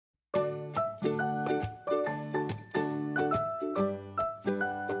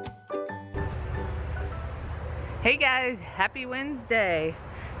Hey guys, happy Wednesday.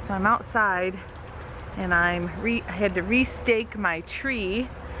 So I'm outside and I had to restake my tree.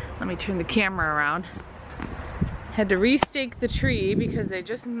 Let me turn the camera around. Had to restake the tree because they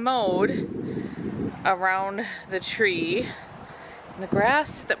just mowed around the tree. And the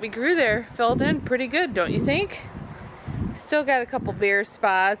grass that we grew there filled in pretty good, don't you think? Still got a couple bare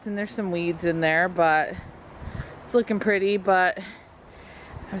spots and there's some weeds in there, but it's looking pretty. But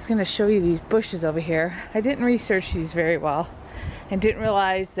I was gonna show you these bushes over here. I didn't research these very well and didn't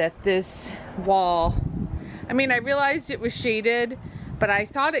realize that this wall, I mean, I realized it was shaded, but I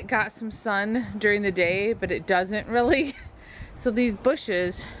thought it got some sun during the day, but it doesn't really. So these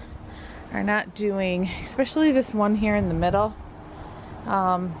bushes are not doing, especially this one here in the middle,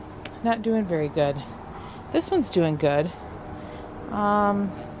 not doing very good. This one's doing good.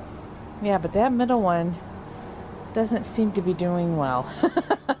 Yeah, but that middle one doesn't seem to be doing well.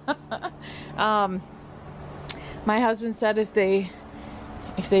 My husband said if they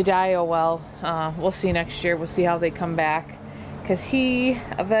die, oh well, we'll see next year. We'll see how they come back, because he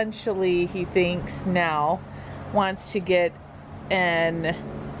eventually, he thinks now, wants to get an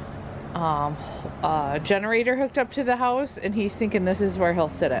generator hooked up to the house, and he's thinking this is where he'll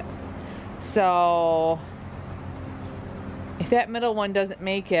sit it. So if that middle one doesn't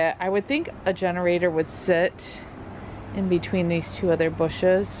make it, I would think a generator would sit in between these two other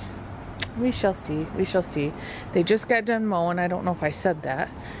bushes. We shall see. We shall see. They just got done mowing. I don't know if I said that.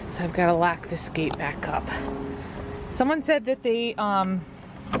 So I've got to lock this gate back up. Someone said that they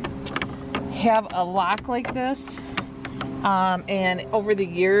have a lock like this. And over the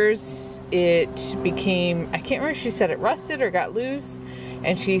years it became, I can't remember if she said it rusted or got loose.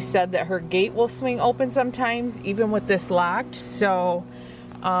 And she said that her gate will swing open sometimes, even with this locked. So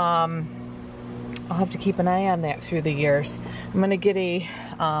I'll have to keep an eye on that through the years. I'm gonna get a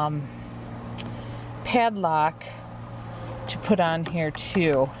padlock to put on here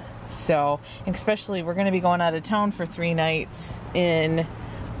too. So, and especially we're gonna be going out of town for 3 nights in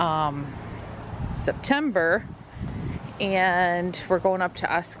September, and we're going up to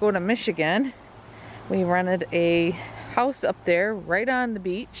Oscoda, Michigan. We rented a house up there right on the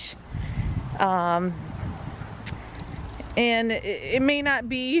beach. And it may not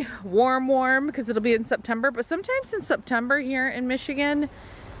be warm because it'll be in September, but sometimes in September here in Michigan,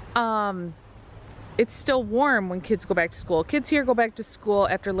 it's still warm when kids go back to school. Kids here go back to school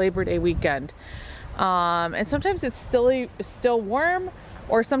after Labor Day weekend. And sometimes it's still warm,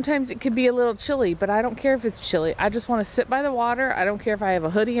 or sometimes it could be a little chilly, but I don't care if it's chilly. I just want to sit by the water. I don't care if I have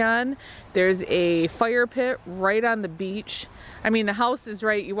a hoodie on. There's a fire pit right on the beach. I mean, the house is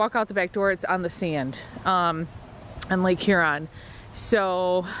right, you walk out the back door, it's on the sand. On Lake Huron.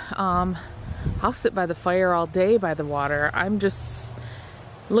 So I'll sit by the fire all day by the water. I'm just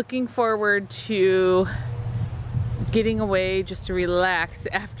looking forward to getting away just to relax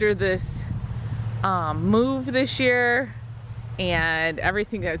after this move this year and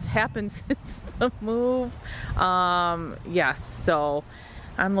everything that's happened since the move. Yes, so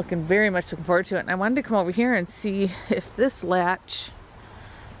I'm very much looking forward to it. And I wanted to come over here and see if this latch,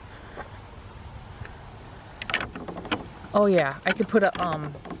 oh yeah, I can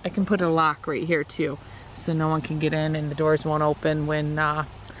put a lock right here too, so no one can get in and the doors won't open when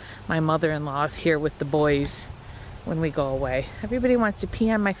my mother-in-law is here with the boys when we go away. Everybody wants to pee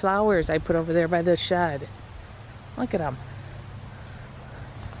on my flowers I put over there by the shed. Look at them.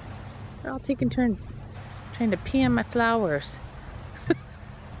 They're all taking turns trying to pee on my flowers.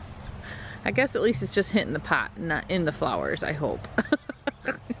 I guess at least it's just hitting the pot, not in the flowers, I hope.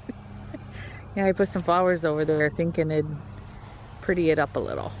 Yeah, I put some flowers over there thinking it'd pretty it up a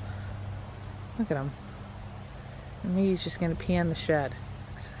little. Look at him. And he's just gonna pee on the shed.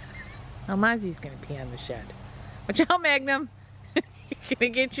 Now Mozzie's gonna pee on the shed. Watch out, Magnum. You're gonna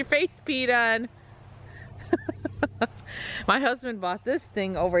get your face peed on. My husband bought this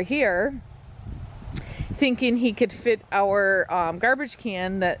thing over here thinking he could fit our garbage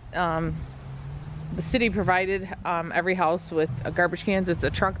can that the city provided every house with garbage cans. It's a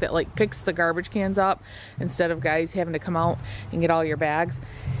truck that like picks the garbage cans up instead of guys having to come out and get all your bags.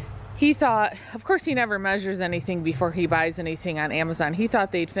 He thought, of course he never measures anything before he buys anything on Amazon. He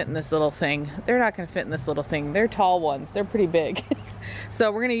thought they'd fit in this little thing. They're not gonna fit in this little thing. They're tall ones, they're pretty big.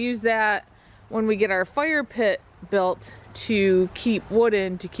 So we're gonna use that when we get our fire pit built to keep wood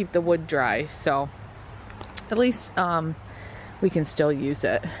in, to keep the wood dry. So at least we can still use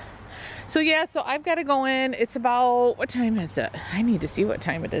it. So yeah, so I've got to go in. It's about, what time is it? I need to see what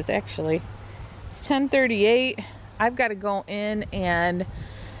time it is actually. It's 10:38. I've got to go in and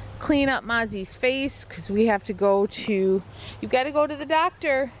clean up Mozzie's face because we have to go to, you've got to go to the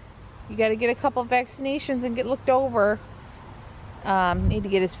doctor. You got to get a couple vaccinations and get looked over. Need to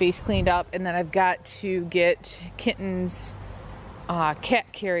get his face cleaned up, and then I've got to get Kitten's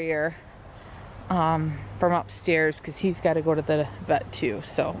cat carrier from upstairs because he's got to go to the vet too.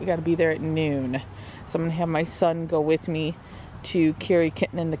 So we got to be there at noon. So I'm gonna have my son go with me to carry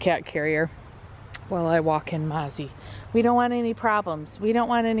Kitten in the cat carrier while I walk in Mozzie. We don't want any problems. We don't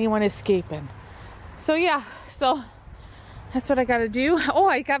want anyone escaping. So yeah, so that's what I gotta do. Oh,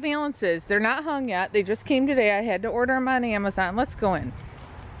 I got Valances. They're not hung yet. They just came today. I had to order them on Amazon. Let's go in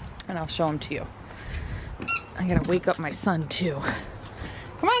and I'll show them to you. I gotta wake up my son too.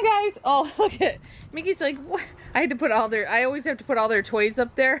 Come on, guys. Oh, look at Miggy's like, what? I always have to put all their toys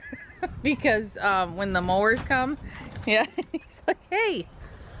up there because when the mowers come, yeah, he's like, hey,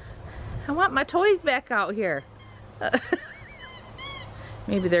 I want my toys back out here.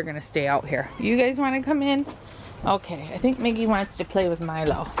 Maybe they're gonna stay out here. You guys want to come in? Okay, I think Miggy wants to play with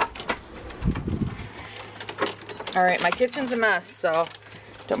Milo. All right, my kitchen's a mess, so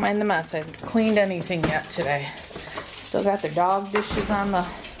don't mind the mess. I haven't cleaned anything yet today. Still got the dog dishes on the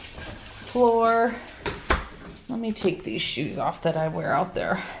floor. Let me take these shoes off that I wear out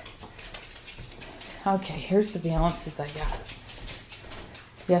there. Okay, here's the Valances I got.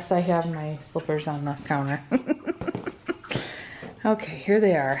 Yes, I have my slippers on the counter. Okay, here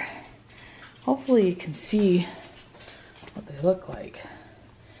they are. Hopefully you can see what they look like.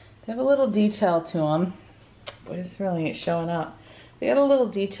 They have a little detail to them. Boy, this really ain't showing up. They got a little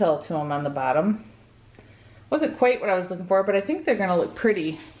detail to them on the bottom. Wasn't quite what I was looking for, but I think they're gonna look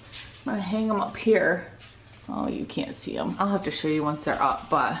pretty. I'm gonna hang them up here. Oh, you can't see them. I'll have to show you once they're up,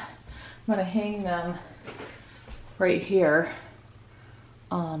 but I'm gonna hang them right here.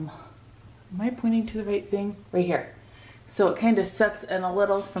 Am I pointing to the right thing? Right here. So it kind of sets in a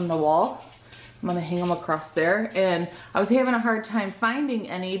little from the wall. I'm gonna hang them across there. And I was having a hard time finding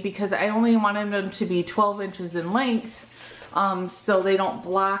any because I only wanted them to be 12 inches in length so they don't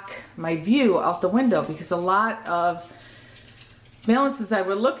block my view out the window, because a lot of Valances I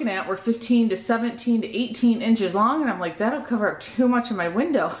were looking at were 15 to 17 to 18 inches long, and I'm like, that'll cover up too much of my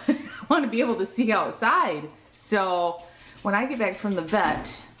window. I want to be able to see outside. So when I get back from the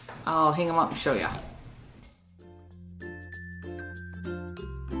vet, I'll hang them up and show you.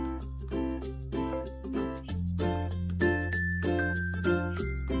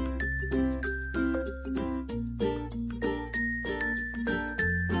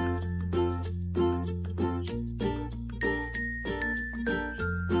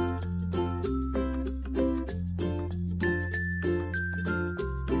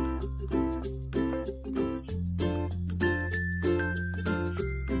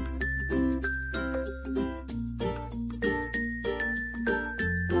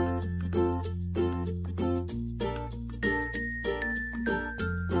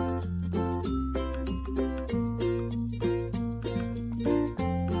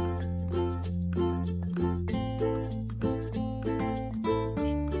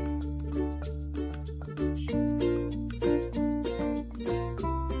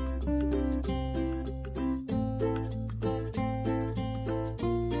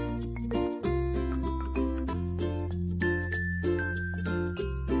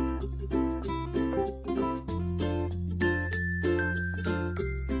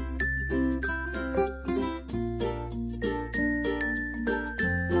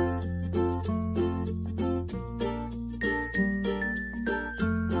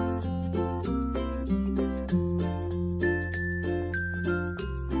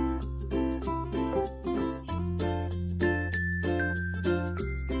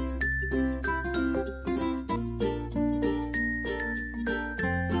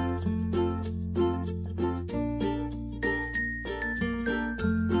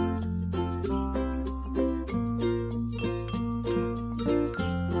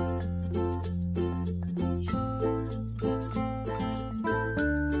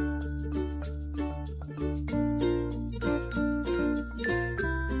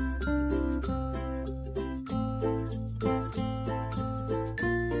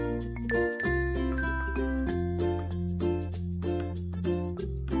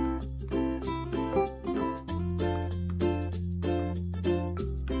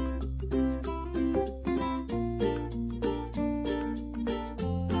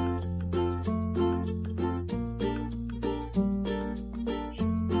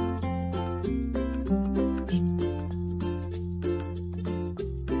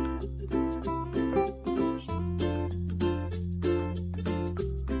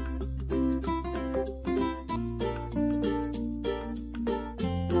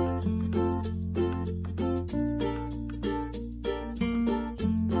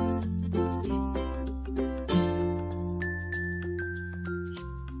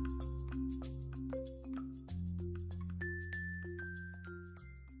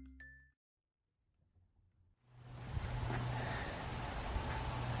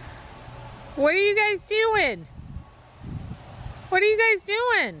 What are you guys doing? What are you guys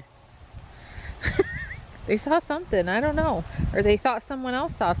doing? They saw something, I don't know. Or they thought someone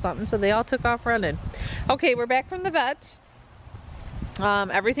else saw something, so they all took off running. Okay, we're back from the vet.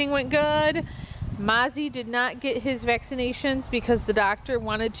 Everything went good. Mozzie did not get his vaccinations because the doctor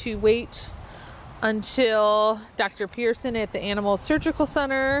wanted to wait until Dr. Pearson at the Animal Surgical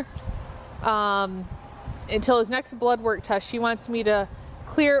Center, until his next blood work test. She wants me to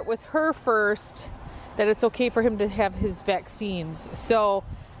clear it with her first that it's okay for him to have his vaccines. So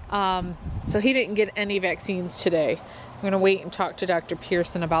so he didn't get any vaccines today. I'm gonna wait and talk to Dr.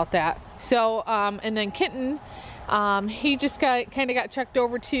 Pearson about that. So and then Kitten, he just kind of got checked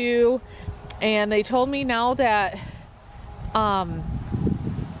over too, and they told me now that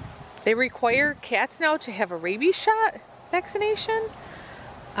they require cats now to have a rabies shot vaccination.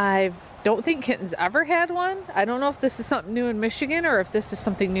 I don't think Kitten's ever had one. I don't know if this is something new in Michigan or if this is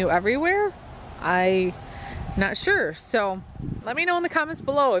something new everywhere. I'm not sure. So let me know in the comments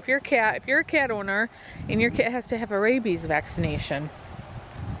below if you're a cat owner and your cat has to have a rabies vaccination.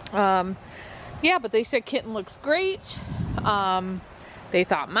 Yeah, but they said Kitten looks great. They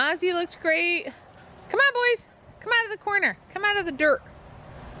thought Mozzie looked great. Come on, boys. Come out of the corner. Come out of the dirt.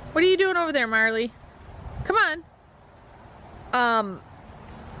 What are you doing over there, Marley? Come on.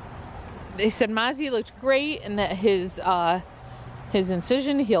 They said Mozzie looked great and that his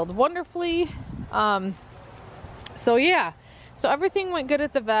incision healed wonderfully. So yeah, so everything went good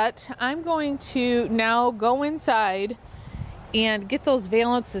at the vet. I'm going to now go inside and get those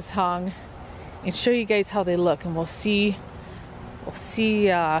valances hung and show you guys how they look, and we'll see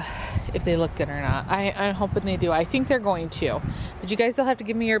if they look good or not. I'm hoping they do. I think they're going to, but you guys will have to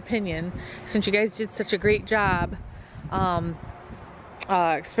give me your opinion since you guys did such a great job.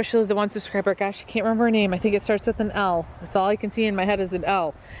 Especially the one subscriber, gosh, I can't remember her name. I think it starts with an L. That's all I can see in my head is an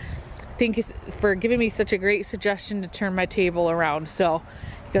L. Thank you for giving me such a great suggestion to turn my table around. So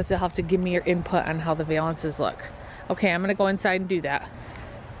you guys will have to give me your input on how the valances look. Okay, I'm gonna go inside and do that.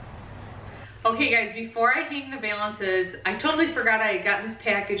 Okay guys, before I hang the valances, I totally forgot I had gotten this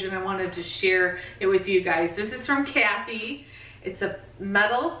package and I wanted to share it with you guys. This is from Kathy. It's a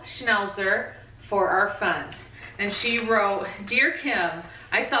metal schnauzer for our fence. And she wrote, "Dear Kim,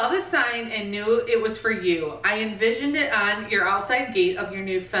 I saw this sign and knew it was for you. I envisioned it on your outside gate of your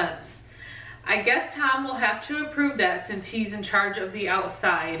new fence. I guess Tom will have to approve that since he's in charge of the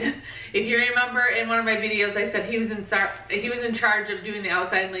outside." If you remember in one of my videos, I said he was in charge of doing the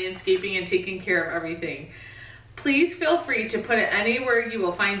outside landscaping and taking care of everything. Please feel free to put it anywhere you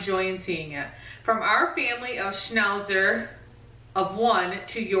will find joy in seeing it. From our family of Schnauzer of 1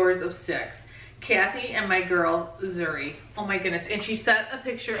 to yours of 6. Kathy and my girl, Zuri. Oh my goodness. And she sent a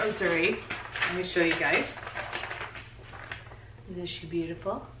picture of Zuri. Let me show you guys. Isn't she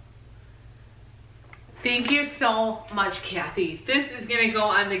beautiful? Thank you so much, Kathy. This is gonna go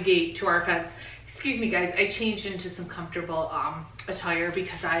on the gate to our fence. Excuse me, guys. I changed into some comfortable attire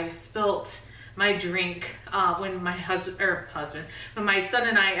because I spilt my drink when my when my son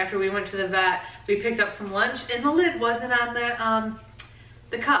and I, after we went to the vet, we picked up some lunch and the lid wasn't on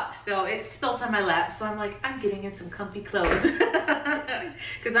the cup, so it spilt on my lap. So I'm like, I'm getting in some comfy clothes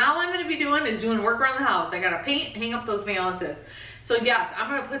because all I'm going to be doing is doing work around the house. I gotta paint, hang up those valances. So yes, I'm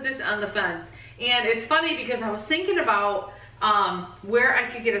going to put this on the fence. And it's funny because I was thinking about where I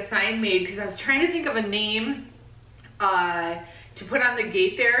could get a sign made, because I was trying to think of a name to put on the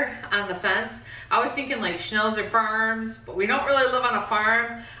gate there on the fence. I was thinking like Schnauzer Farms, but we don't really live on a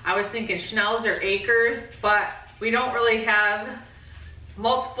farm. I was thinking Schnauzer Acres, but we don't really have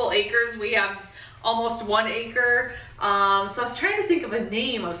multiple acres. We have almost 1 acre. So I was trying to think of a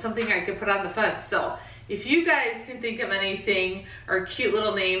name of something I could put on the fence. So if you guys can think of anything or cute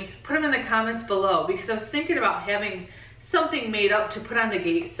little names, put them in the comments below, because I was thinking about having something made up to put on the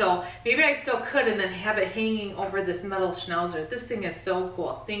gate. So maybe I still could, and then have it hanging over this metal schnauzer. This thing is so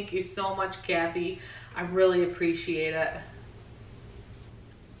cool. Thank you so much, Kathy. I really appreciate it.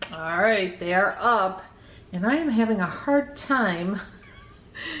 All right, they are up, and I am having a hard time.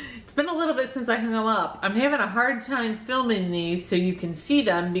 It's been a little bit since I hung them up. I'm having a hard time filming these so you can see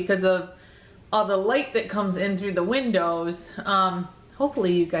them because of all the light that comes in through the windows.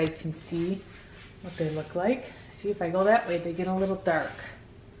 Hopefully you guys can see what they look like. See, if I go that way, they get a little dark.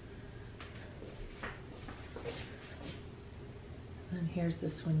 And here's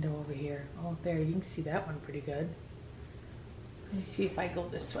this window over here. Oh, there, you can see that one pretty good. Let me see if I go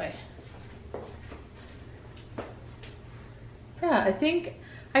this way. Yeah, I think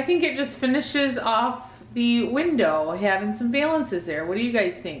it just finishes off the window, having some valances there. What do you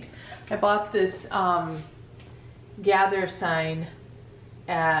guys think? I bought this gather sign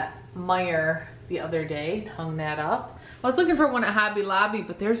at Meyer the other day, hung that up. I was looking for one at Hobby Lobby,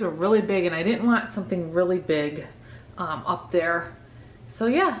 but theirs are really big and I didn't want something really big up there. So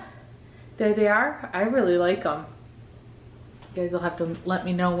yeah, there they are. I really like them. You guys will have to let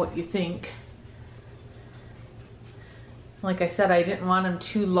me know what you think. Like I said, I didn't want them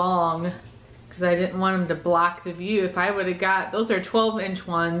too long because I didn't want them to block the view. If I would have got, those are 12-inch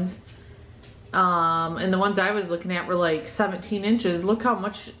ones. And the ones I was looking at were like 17 inches. Look how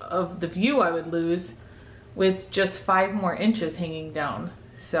much of the view I would lose with just 5 more inches hanging down.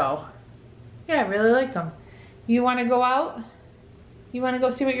 So yeah, I really like them. You want to go out? You want to go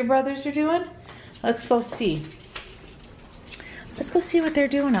see what your brothers are doing? Let's go see. Let's go see what they're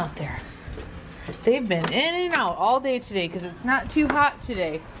doing out there. They've been in and out all day today because it's not too hot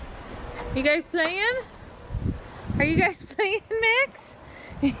today. You guys playing? Are you guys playing, Max?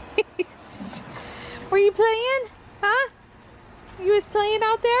 Were you playing? Huh? You was playing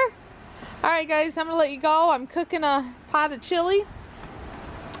out there? Alright guys, I'm gonna let you go. I'm cooking a pot of chili.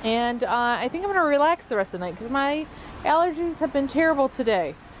 And I think I'm gonna relax the rest of the night because my allergies have been terrible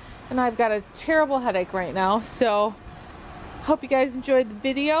today. And I've got a terrible headache right now. So, hope you guys enjoyed the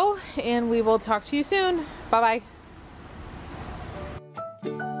video and we will talk to you soon. Bye bye.